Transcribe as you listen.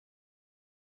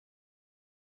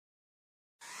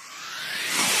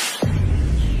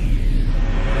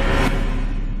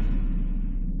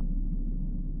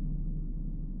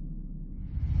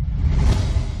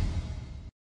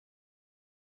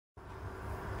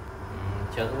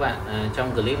Chào các bạn,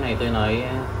 trong clip này tôi nói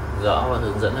rõ và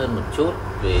hướng dẫn hơn một chút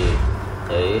về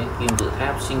cái kim tự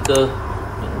tháp sinh cơ,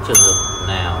 những trường hợp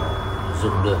nào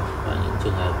dùng được và những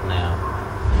trường hợp nào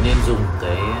nên dùng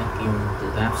cái kim tự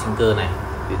tháp sinh cơ này.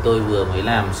 Thì tôi vừa mới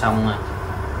làm xong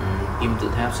kim tự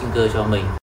tháp sinh cơ cho mình.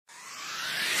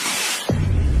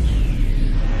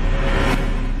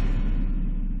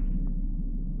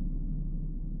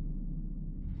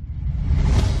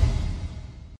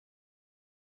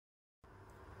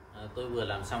 Tôi vừa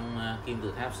làm xong kim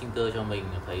tự tháp sinh cơ cho mình,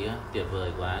 thấy tuyệt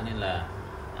vời quá nên là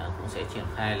cũng sẽ triển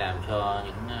khai làm cho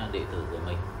những đệ tử của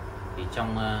mình. Thì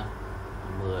trong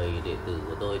 10 đệ tử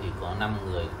của tôi thì có 5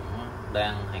 người cũng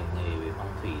đang hành nghề về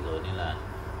phong thủy rồi, nên là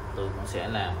tôi cũng sẽ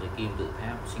làm cái kim tự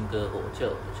tháp sinh cơ hỗ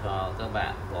trợ cho các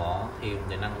bạn có thêm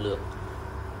cái năng lượng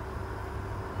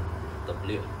tập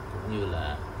luyện cũng như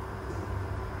là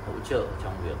hỗ trợ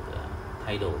trong việc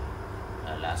thay đổi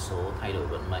lá số, thay đổi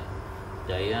vận mệnh.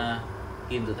 Cái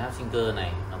kim tự tháp sinh cơ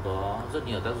này nó có rất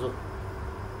nhiều tác dụng.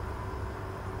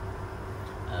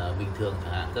 Bình thường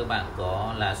chẳng hạn các bạn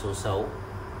có lá số xấu,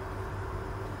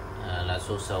 lá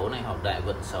số xấu này hoặc đại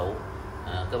vận xấu,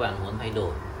 các bạn muốn thay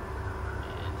đổi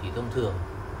thì thông thường,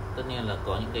 tất nhiên là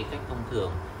có những cái cách thông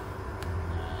thường,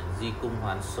 di cung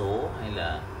hoán số hay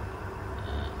là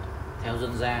theo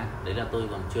dân gian. Đấy là tôi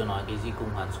còn chưa nói cái di cung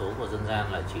hoán số của dân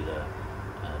gian là chỉ là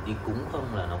đi cúng không,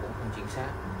 là nó cũng không chính xác.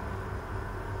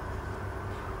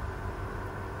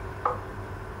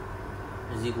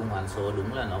 Di cung hoán số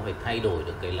đúng là nó phải thay đổi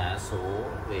được cái lá số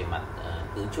về mặt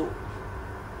tứ trụ.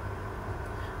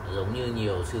 Giống như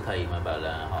nhiều sư thầy mà bảo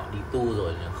là họ đi tu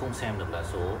rồi không xem được lá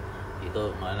số, thì tôi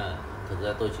cũng nói là thực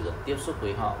ra tôi chỉ cần tiếp xúc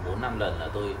với họ 4-5 lần là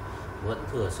tôi vẫn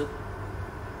thừa sức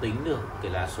tính được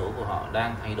cái lá số của họ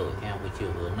đang thay đổi theo cái chiều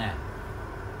hướng nào,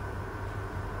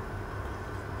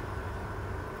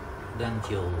 đang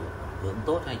chiều hướng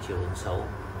tốt hay chiều hướng xấu.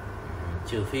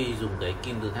 Trừ phi dùng cái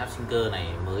kim tự tháp sinh cơ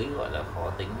này mới gọi là khó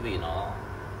tính, vì nó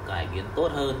cải biến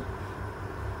tốt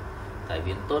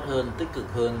hơn, tích cực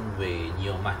hơn về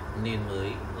nhiều mặt nên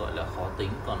mới gọi là khó tính.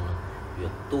 Còn việc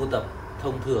tu tập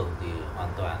thông thường thì hoàn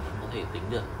toàn có thể tính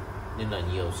được. Nên là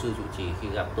nhiều sư trụ trì khi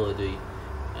gặp tôi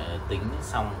tính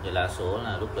xong cái lá số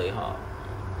là lúc đấy họ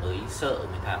mới sợ,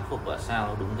 mới thán phục là sao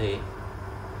nó đúng thế.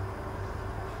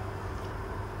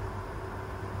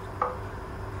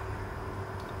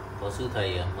 Có sư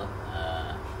thầy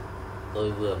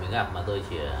tôi vừa mới gặp mà tôi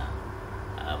chỉ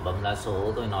bấm lá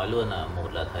số, tôi nói luôn là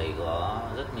một là thầy có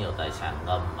rất nhiều tài sản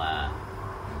ngầm mà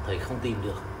thầy không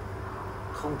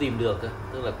tìm được,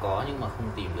 tức là có nhưng mà không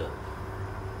tìm được.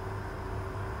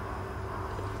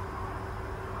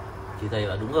 Thì thầy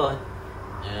bảo đúng rồi,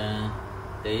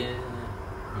 cái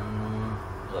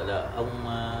gọi là ông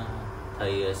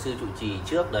thầy sư trụ trì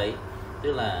trước đấy,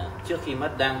 tức là trước khi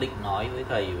mất đang định nói với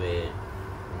thầy về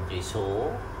cái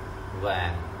số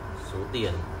vàng, số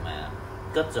tiền mà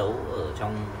cất giấu ở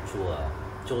trong chùa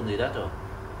chôn dưới đất rồi,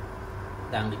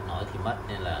 đang định nói thì mất.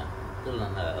 Nên là tức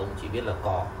là ông chỉ biết là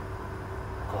có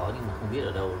nhưng mà không biết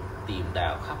ở đâu, tìm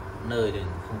đào khắp nơi nên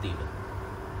không tìm được.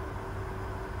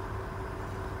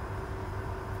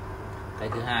 Cái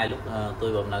thứ hai, lúc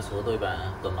tôi bấm lá số tôi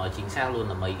còn nói chính xác luôn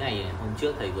là mấy ngày hôm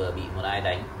trước thầy vừa bị một ai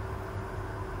đánh.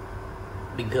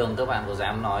 Bình thường các bạn có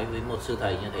dám nói với một sư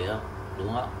thầy như thế không?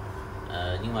 Đúng không?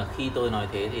 Nhưng mà khi tôi nói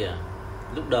thế thì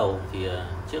lúc đầu thì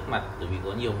trước mặt, bởi vì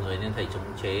có nhiều người nên thầy chống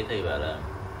chế, thầy bảo là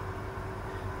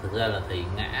thực ra là thầy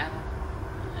ngã,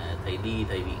 thầy đi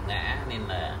thầy bị ngã nên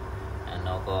là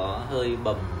nó có hơi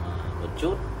bầm một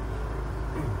chút.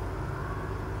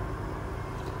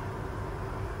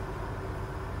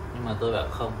 Nhưng mà tôi bảo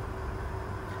không,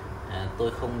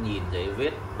 tôi không nhìn cái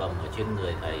vết bầm ở trên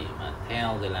người thầy, mà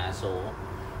theo cái lá số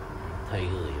thầy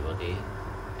gửi vào cái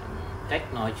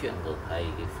cách nói chuyện của thầy,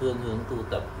 cái phương hướng tu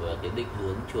tập và cái định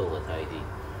hướng chùa của thầy thì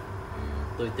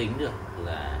tôi tính được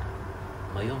là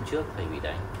mấy hôm trước thầy bị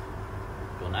đánh,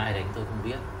 còn ai đánh tôi không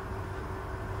biết.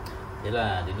 Thế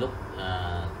là đến lúc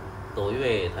tối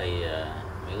về thầy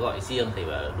mới gọi riêng, thầy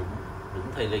bảo là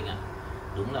đúng thầy Linh ạ,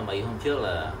 đúng là mấy hôm trước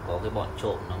là có cái bọn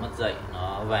trộm nó mất dậy,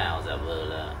 nó vào giả vờ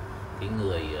là cái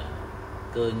người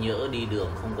cơ nhỡ đi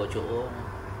đường không có chỗ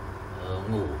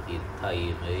ngủ, thì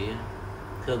thầy mới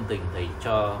thương tình, thầy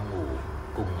cho ngủ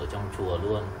cùng ở trong chùa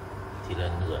luôn. Thì là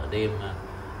nửa đêm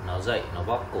nó dậy, nó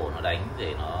bóp cổ nó đánh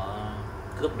để nó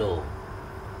cướp đồ.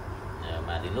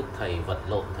 Mà đến lúc thầy vật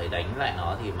lộn, thầy đánh lại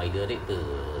nó thì mấy đứa đệ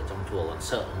tử ở trong chùa còn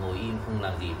sợ, ngồi im không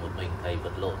làm gì, một mình thầy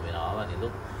vật lộn với nó. Và đến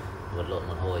lúc vật lộn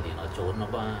một hồi thì nó trốn,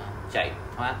 nó chạy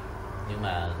thoát. Nhưng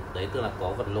mà đấy tức là có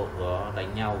vật lộn, có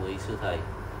đánh nhau với sư thầy.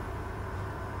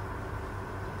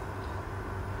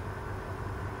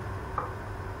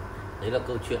 Đấy là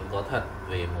câu chuyện có thật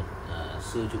về một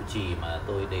sư trụ trì mà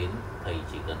tôi đến. Thầy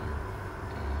chỉ cần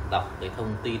đọc cái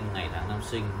thông tin ngày tháng năm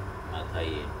sinh mà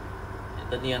thầy,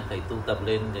 tất nhiên thầy tu tập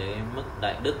lên cái mức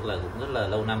đại đức là cũng rất là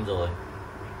lâu năm rồi,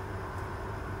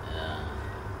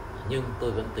 nhưng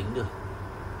tôi vẫn tính được.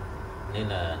 Nên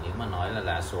là nếu mà nói là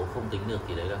lá số không tính được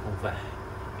thì đấy là không phải,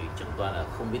 vì chẳng qua là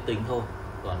không biết tính thôi.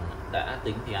 Còn đã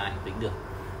tính thì ai cũng tính được,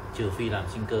 trừ phi làm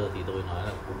sinh cơ thì tôi nói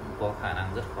là cũng có khả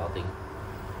năng rất khó tính.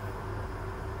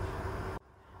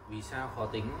 Vì sao khó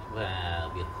tính và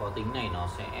việc khó tính này nó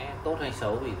sẽ tốt hay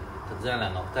xấu? Vì thực ra là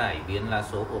nó cải biến lá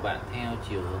số của bạn theo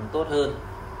chiều hướng tốt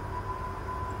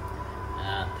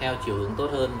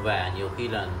hơn, và nhiều khi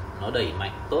là nó đẩy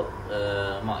mạnh tốt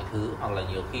mọi thứ, hoặc là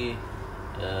nhiều khi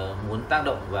muốn tác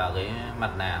động vào cái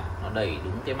mặt nào nó đẩy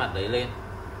đúng cái mặt đấy lên,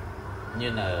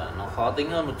 nhưng là nó khó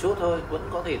tính hơn một chút thôi, vẫn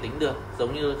có thể tính được.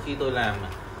 Giống như khi tôi làm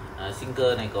sinh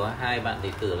cơ này, có 2 bạn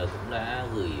đệ tử là cũng đã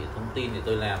gửi thông tin để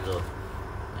tôi làm rồi.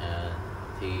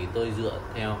 Thì tôi dựa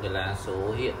theo cái lá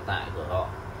số hiện tại của họ,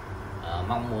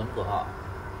 mong muốn của họ.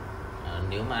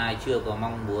 Nếu mà ai chưa có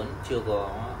mong muốn, chưa có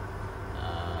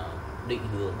định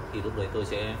hướng thì lúc đấy tôi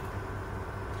sẽ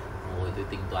ngồi tôi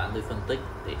tính toán, tôi phân tích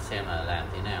để xem là làm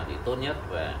thế nào thì tốt nhất.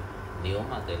 Và nếu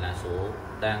mà cái lá số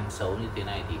đang xấu như thế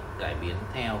này thì cải biến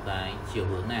theo cái chiều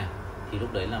hướng nào, thì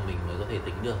lúc đấy là mình mới có thể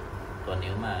tính được. Còn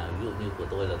nếu mà ví dụ như của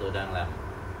tôi là tôi đang làm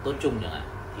tốt chung chẳng hạn,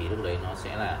 thì lúc đấy nó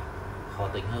sẽ là khó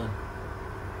tính hơn.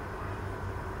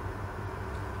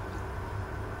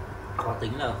 Khó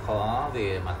tính là khó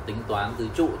về mặt tính toán tứ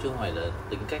trụ, chứ không phải là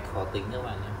tính cách khó tính các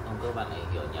bạn nhé, không các bạn lại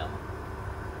hiểu nhầm.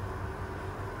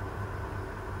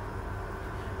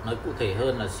 Nói cụ thể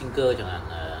hơn là sinh cơ chẳng hạn,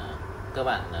 các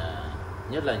bạn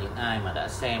nhất là những ai mà đã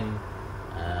xem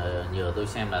nhờ tôi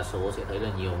xem lá số sẽ thấy là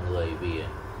nhiều người vì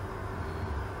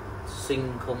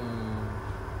sinh không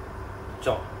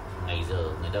chọn ngày giờ,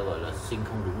 người ta gọi là sinh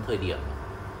không đúng thời điểm,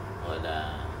 gọi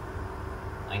là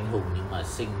anh hùng nhưng mà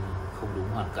sinh không đúng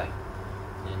hoàn cảnh,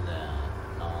 nên là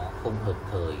nó không hợp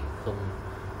thời,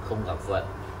 không gặp vận.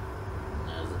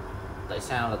 Tại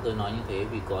sao là tôi nói như thế?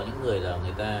 Vì có những người là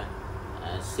người ta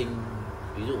sinh,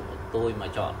 ví dụ tôi mà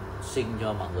chọn sinh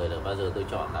cho mọi người là bao giờ tôi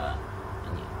chọn là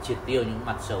triệt tiêu những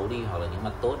mặt xấu đi, hoặc là những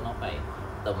mặt tốt nó phải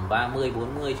tầm 30,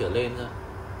 40 trở lên cơ.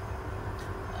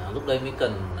 Lúc đấy mới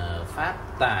cần phát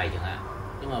tài chẳng hạn.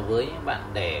 Nhưng mà với những bạn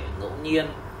đẻ ngẫu nhiên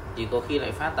thì có khi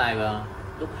lại phát tài vào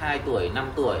lúc 2 tuổi,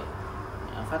 5 tuổi.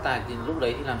 Phát tài thì lúc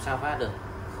đấy thì làm sao phát được?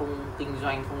 Không kinh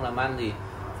doanh, không làm ăn gì.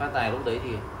 Phát tài lúc đấy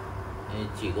thì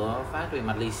chỉ có phát về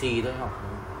mặt lì xì thôi, hoặc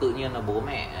tự nhiên là bố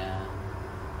mẹ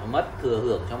mất thừa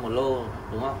hưởng trong một lô,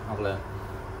 đúng không? Hoặc là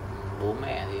bố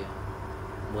mẹ thì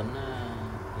muốn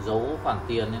giấu khoản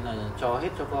tiền nên là cho hết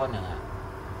cho con chẳng hạn.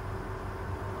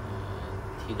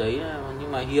 Thì đấy,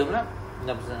 nhưng mà hiếm lắm.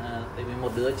 Tại vì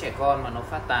một đứa trẻ con mà nó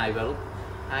phát tài vào lúc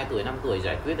 2 tuổi, 5 tuổi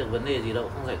giải quyết được vấn đề gì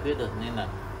đâu, không giải quyết được. Nên là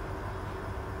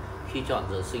khi chọn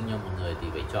giờ sinh cho một người thì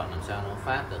phải chọn làm sao nó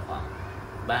phát được khoảng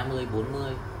 30,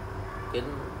 40. Cái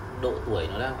độ tuổi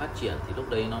nó đang phát triển thì lúc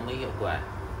đấy nó mới hiệu quả.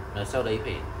 Và sau đấy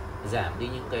phải giảm đi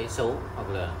những cái xấu, hoặc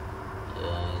là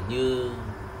như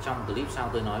trong clip sau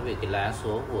tôi nói về cái lá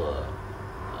số của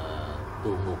tù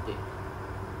ngục ấy.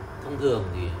 Thông thường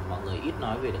thì mọi người ít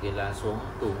nói về cái lá số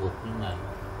tù ngục, nhưng mà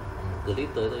clip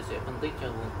tới tôi sẽ phân tích cho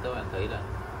các bạn thấy là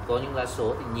có những lá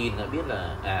số thì nhìn là biết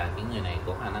là cái người này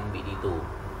có khả năng bị đi tù.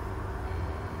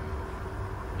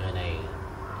 Người này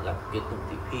gặp kiện tụng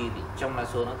thị phi thì trong lá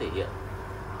số nó thể hiện.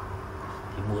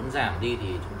 Thì muốn giảm đi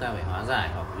thì chúng ta phải hóa giải,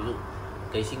 hoặc ví dụ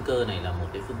cái sinh cơ này là một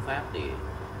cái phương pháp để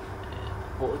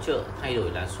hỗ trợ thay đổi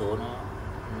lá số,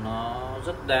 nó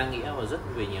rất đa nghĩa và rất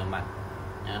về nhiều mặt.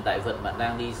 Đại vận bạn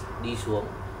đang đi xuống,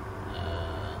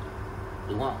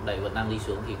 đúng không? Đại vận đang đi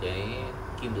xuống thì cái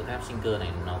kim tự tháp sinh cơ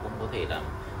này nó cũng có thể làm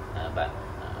bạn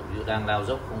ví dụ đang lao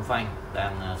dốc không phanh,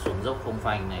 đang xuống dốc không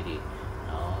phanh này thì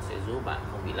nó sẽ giúp bạn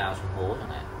không bị lao xuống hố chẳng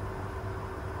hạn.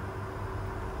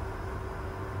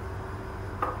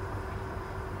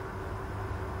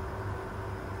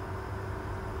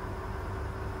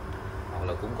 Hoặc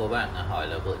là cũng có bạn hỏi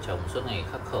là vợ chồng suốt ngày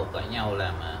khắc khẩu cãi nhau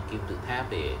làm kim tự tháp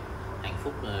để hạnh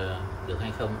phúc được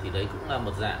hay không, thì đấy cũng là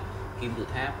một dạng kim tự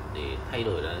tháp để thay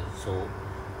đổi lá số.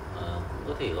 Cũng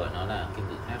có thể gọi nó là kim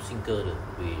tự tháp sinh cơ được,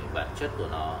 vì bản chất của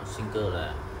nó sinh cơ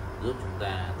là giúp chúng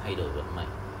ta thay đổi vận mệnh.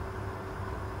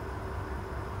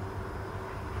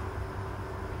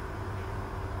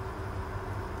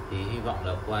 Thì hy vọng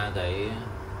là qua cái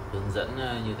hướng dẫn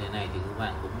như thế này thì các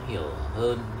bạn cũng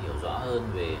hiểu rõ hơn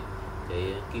về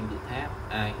cái kim tự tháp,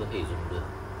 ai có thể dùng được.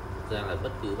 Thực ra là bất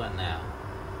cứ bạn nào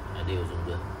đều dùng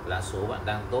được. Lá số bạn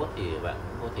đang tốt thì bạn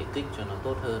cũng có thể kích cho nó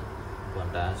tốt hơn, còn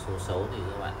lá số xấu thì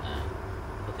các bạn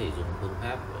có thể dùng phương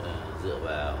pháp dựa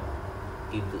vào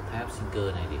kim tự tháp sinh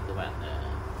cơ này để các bạn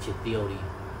triệt tiêu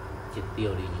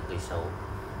đi những cái xấu.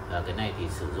 Và cái này thì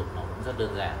sử dụng nó cũng rất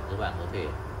đơn giản, các bạn có thể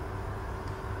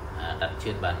đặt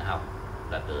trên bàn học,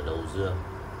 đặt ở đầu giường,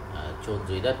 chôn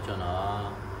dưới đất cho nó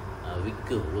vĩnh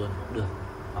cửu luôn cũng được.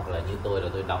 Hoặc là như tôi là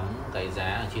tôi đóng cái giá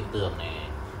ở trên tường này,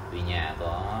 vì nhà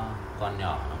có con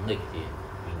nhỏ nó nghịch thì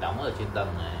mình đóng ở trên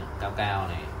tầng này, cao cao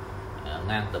này,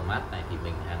 ngang tầm mắt này, thì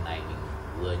mình hàng ngày mình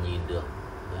vừa nhìn được,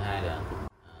 thứ hai là cũng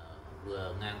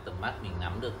vừa ngang tầm mắt mình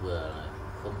ngắm được, vừa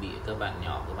không bị các bạn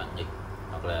nhỏ các bạn nghịch.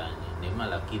 Hoặc là nếu mà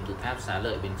là kim tự tháp xá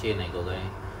lợi bên trên này có cái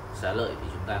xá lợi thì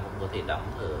chúng ta cũng có thể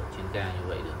đóng ở trên cao như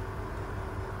vậy được.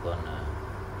 Còn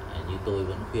như tôi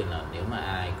vẫn khuyên là nếu mà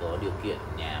ai có điều kiện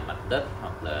nhà mặt đất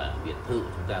hoặc là biệt thự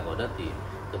chúng ta có đất thì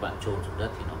các bạn chôn xuống đất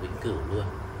thì nó vĩnh cửu luôn,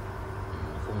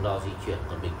 không lo di chuyển.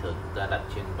 Còn bình thường chúng ta đặt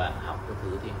trên bàn học các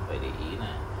thứ thì phải để ý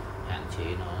là hạn chế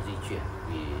nó di chuyển,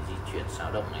 vì di chuyển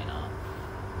xáo động này nó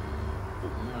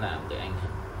cũng làm cái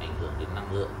ảnh hưởng đến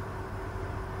năng lượng.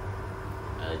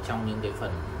 Trong những cái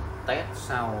phần test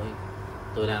sau ấy,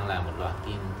 tôi đang làm một loạt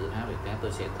kim tự tháp để test.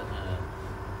 Tôi sẽ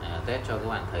test cho các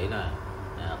bạn thấy là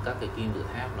các cái kim tự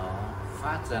tháp nó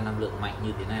phát ra năng lượng mạnh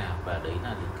như thế nào, và đấy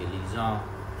là những cái lý do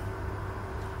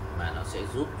mà nó sẽ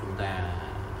giúp chúng ta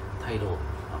thay đổi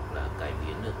hoặc là cải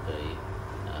biến được cái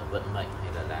vận mệnh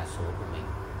hay là lá số của mình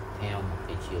theo một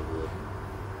cái chiều hướng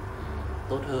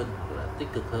tốt hơn hoặc là tích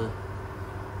cực hơn.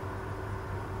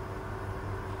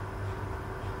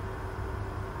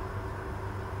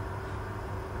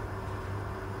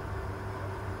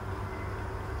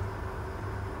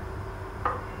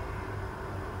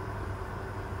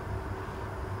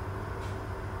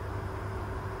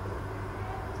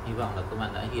 Hy vọng là các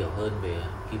bạn đã hiểu hơn về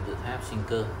kim tự tháp sinh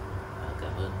cơ.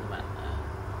 Cảm ơn các bạn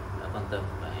đã quan tâm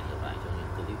và hẹn gặp lại trong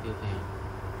những clip tiếp theo.